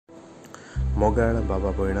मोगाळ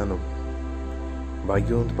बाबा भयणानो,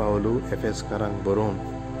 भाग्योंत पावलू एफेसकारांक बरोवन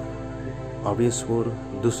 22:2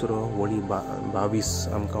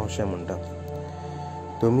 आमकां अशें म्हणटा,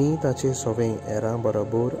 तुमी ताचे सवें एरां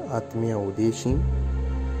बरोबर आत्म्या उदेशी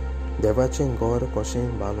देवाचें घर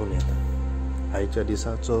कशें बांदून येता. आयच्या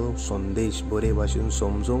दिसाचो संदेश बरे भाशेन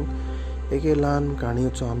समजूंक एक ल्हान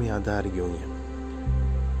काणयेचो आमी आदार घेवया.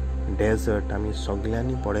 डेजर्ट आमी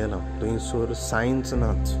सगल्यांनी पळयलां, थंयसर सायन्स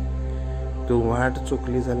नाच. तूं वाट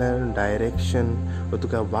चुकली जाल्यार डायरेक्शन वा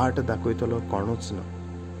तुका वाट दाखयतलो कोणूच ना.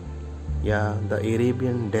 ह्या द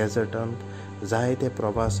एरेबियन डेजर्टांत जायते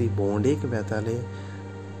प्रवासी भोंवडेक वेताले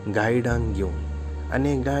गायडांक घेवन,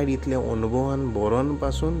 आनी गायड इतले अनुभवान बरोवन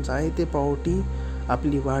पासून जायते पावटी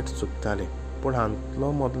आपली वाट चुकताले. पूण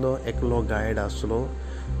हातूंतलो मदलो एकलो गायड आसलो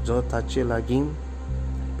जो ताचे लागीं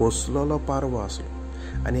पोसलोलो पारवो आसलो,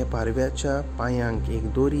 आनी ह्या पारव्याच्या पांयांक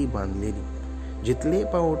एक दोरी बांदलेली. जितले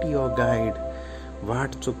पावटी हो गायड वाट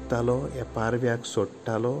चुकतालो ह्या पारव्याक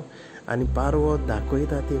सोडटालो आनी पारवो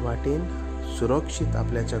दाखयता ते वाटेन सुरक्षीत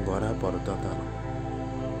आपल्याच्या घरा परततालो.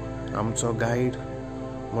 आमचो गायड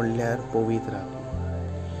म्हणल्यार पवित्र आत्मा.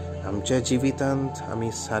 आमच्या जिवितांत आमी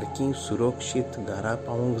सारकी सुरक्षीत घरा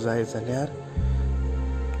पावूंक जाय जाल्यार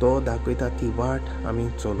तो दाखयता ती वाट आमी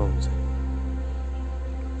चलोवंक जाय.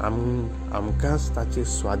 आमकांच ताचे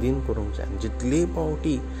स्वाधीन करूंक जाय. जितले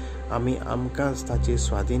पावटी आमी आमकांच ताचे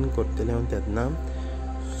स्वाधीन करतले तेन्ना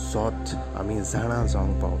सोत आमी जाणा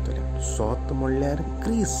जावंक पावतले. सोत म्हणल्यार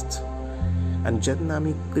क्रिस्त. आनी जेन्ना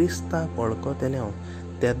आमी क्रिस्ताक वळखतले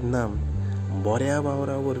तेन्ना बऱ्या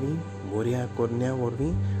वावरा वरवीं बऱ्या करण्या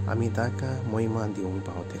वरवीं आमी ताका महिमा दिवंक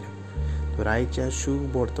पावतले. तर आयच्या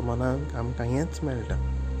शुभ वर्तमानाक आमकां हेंच मेळटा.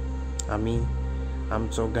 आमी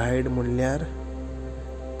आमचो गायड म्हणल्यार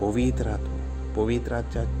पवित्र आत्मा. पवित्र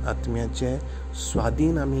आत्म्याचे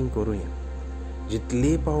स्वाधीन आमी करुया.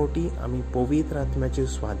 जितले पावटी आमी पवित्र आत्म्याचे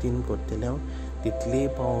स्वाधीन करतले तितले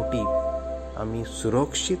पावटी आमी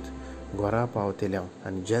सुरक्षीत घरा पावतले.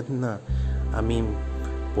 आनी जेन्ना आमी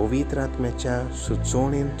पवित्र आत्म्याच्या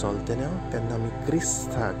सुचोवणेन चलतले तेन्ना आमी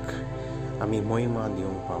क्रिस्ताक आमी महिमा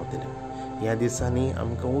दिवंक पावतले. ह्या दिसांनी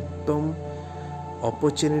आमकां उत्तम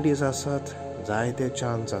ऑपॉर्च्युनिटीज आसात, जायते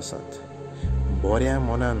चान्स आसात. बऱ्या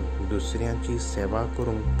मनान दुसऱ्यांची सेवा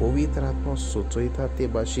करूंक पवित्र आत्मा सुचयता ते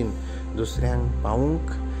भाशेन दुसऱ्यांक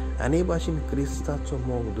पावूंक आनी भाशेन क्रिस्ताचो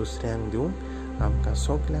मोग दुसऱ्यांक दिवंक आमकां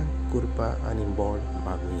सगल्यांक कृपा आनी बळ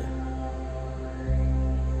मागुया.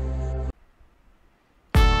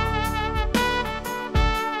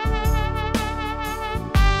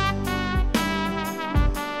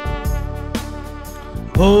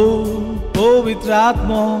 हो पवित्र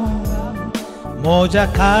आत्मो, मोज्या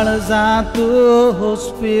काळजांत तूं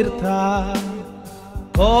स्पिरता.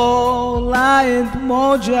 लायंत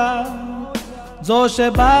मोज्या जशे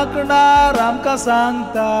बाकणार आमकां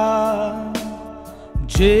सांगता.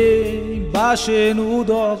 जे भाशेन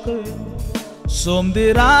उदक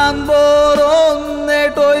सोमदिरान बरोवन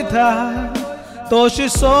नेटोयता तशी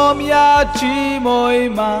सोमयाची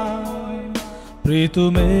मोहिमा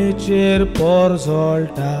प्रितुमेचेर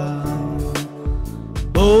पोरजोळटा.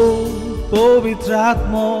 ओ पवित्र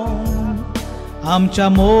आत्मो, आमच्या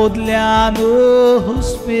मोदल्यान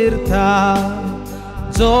स्पिरता.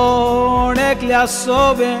 जोण एकल्या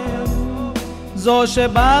सोबेन जशे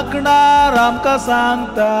बाकणार आमकां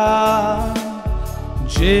सांगता.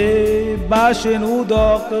 जे भाशेन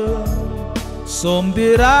उदक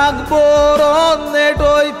सोमदिराक बरोवन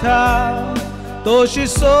नेटोयता तशी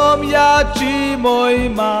सोमयाची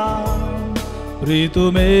मोहिमा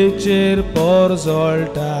प्रितुमेचेर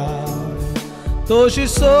पोरजोळटा. तशी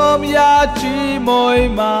सोमयाची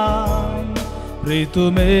मोहिमा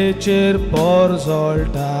प्रितुमेचेर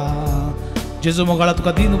पोरजोळटा. जेजू मोगाळा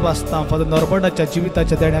तुका दिन वाचता फादर नॉर्बर्टाच्या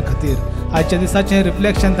जिविताच्या देण्या खातीर. आजच्या दिसाचें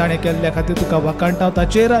रिफ्लेक्शन ताणें केल्ल्या खातीर तुका वखाणटा.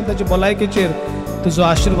 ताचेर आनी ताचे भलायकेचेर तुजो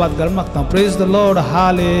आशिर्वाद घालूंक मागता. Praise the Lord.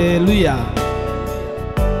 हालेलुया.